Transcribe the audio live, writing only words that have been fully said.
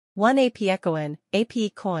One Apecoin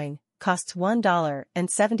costs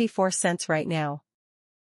 $1.74 right now.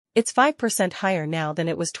 It's 5% higher now than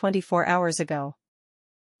it was 24 hours ago.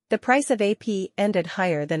 The price of AP ended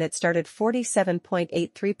higher than it started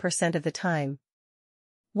 47.83% of the time.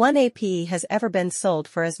 One AP has ever been sold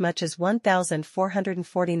for as much as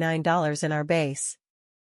 $1,449 in our base.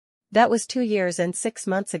 That was 2 years and 6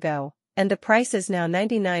 months ago, and the price is now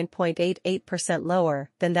 99.88% lower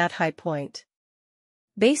than that high point.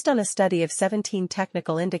 Based on a study of 17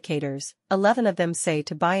 technical indicators, 11 of them say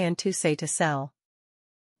to buy and 2 say to sell.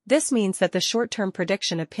 This means that the short-term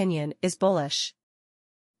prediction opinion is bullish.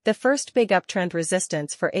 The first big uptrend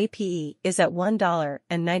resistance for APE is at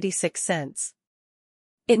 $1.96.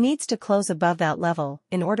 It needs to close above that level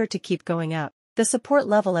in order to keep going up. The support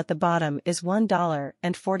level at the bottom is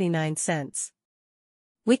 $1.49.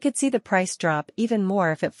 We could see the price drop even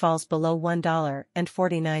more if it falls below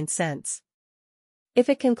 $1.49. If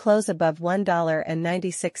it can close above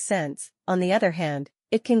 $1.96, on the other hand,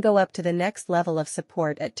 it can go up to the next level of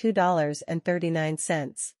support at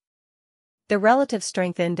 $2.39. The Relative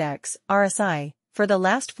Strength Index, RSI, for the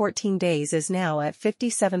last 14 days is now at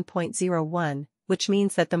 57.01, which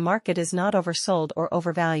means that the market is not oversold or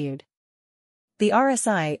overvalued. The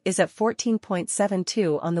RSI is at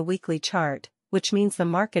 14.72 on the weekly chart, which means the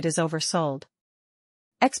market is oversold.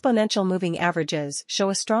 Exponential moving averages show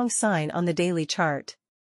a strong sign on the daily chart.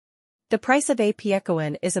 The price of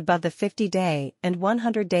Apecoin is above the 50-day and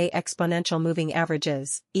 100-day exponential moving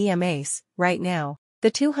averages, EMAs, right now.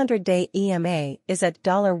 The 200-day EMA is at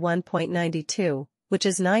 $1.92, which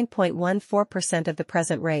is 9.14% of the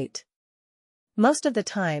present rate. Most of the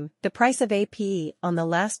time, the price of APE on the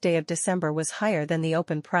last day of December was higher than the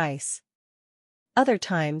open price. Other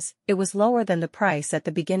times, it was lower than the price at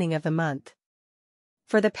the beginning of the month.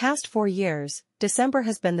 For the past 4 years, December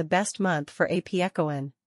has been the best month for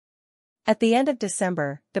Apecoin. At the end of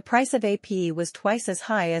December, the price of APE was twice as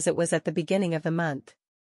high as it was at the beginning of the month.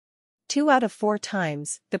 2 out of 4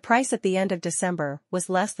 times, the price at the end of December was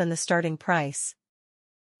less than the starting price.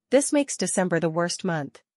 This makes December the worst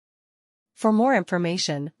month. For more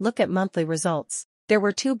information, look at monthly results. There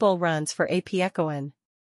were 2 bull runs for Apecoin.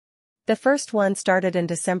 The first one started in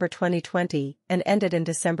December 2020 and ended in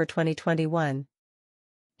December 2021.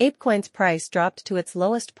 Apecoin's price dropped to its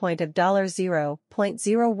lowest point of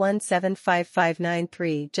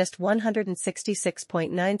 $0.0175593 just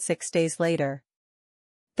 166.96 days later.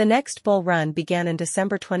 The next bull run began in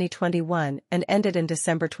December 2021 and ended in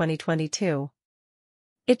December 2022.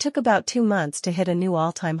 It took about 2 months to hit a new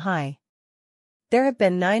all-time high. There have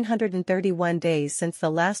been 931 days since the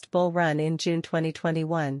last bull run in June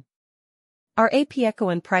 2021. Our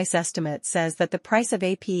Apecoin price estimate says that the price of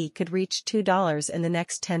APE could reach $2 in the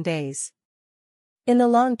next 10 days. In the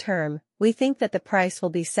long term, we think that the price will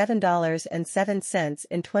be $7.07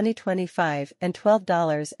 in 2025 and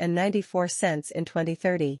 $12.94 in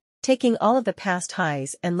 2030. Taking all of the past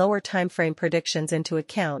highs and lower timeframe predictions into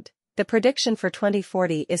account, the prediction for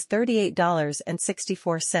 2040 is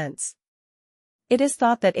 $38.64. It is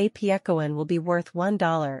thought that Apecoin will be worth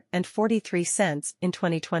 $1.43 in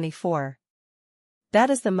 2024. That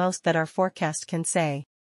is the most that our forecast can say.